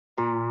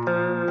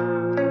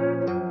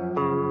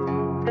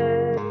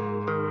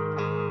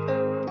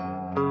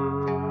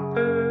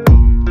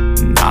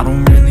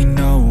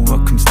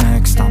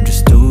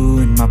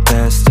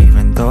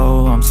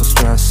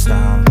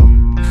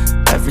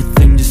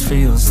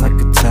it's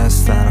like a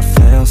test that I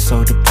fail.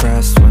 So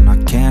depressed when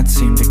I can't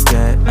seem to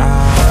get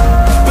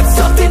out. But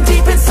something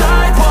deep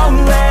inside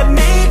won't let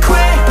me quit.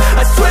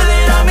 I swear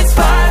that I'm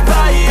inspired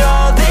by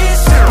all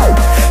this shit.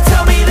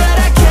 Tell me that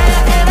I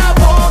can't and I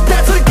won't.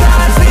 That's what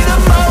guides me the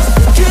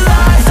most. Your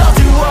lies, I'll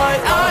do what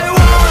I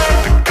want.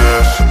 The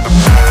gas in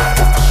the back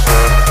of the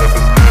set.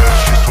 Never knew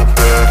she's so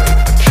bad.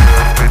 She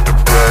made the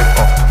brag.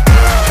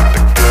 The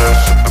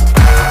gas in the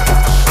back of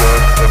the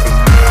set. Never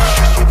knew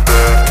she's so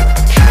bad.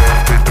 She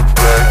made the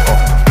brag.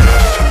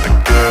 The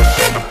gas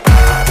in the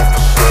back of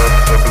the set.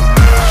 Never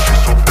knew she's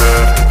so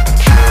bad.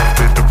 She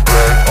made the brag.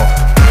 The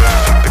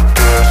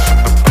gas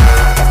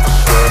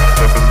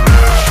in the back of the set. Never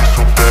knew she's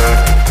so bad.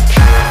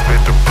 She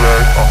made the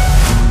brag.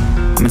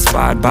 I'm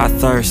inspired by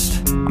thirst,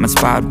 I'm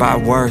inspired by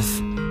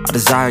worth. I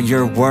desire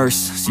your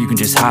worst, so you can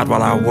just hide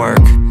while I work.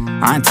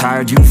 I ain't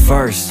tired, you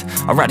first.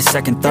 I'll write a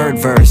second, third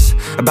verse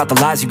about the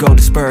lies you go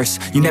disperse.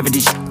 You never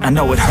did shit, I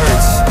know it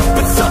hurts.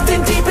 But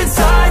something deep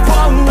inside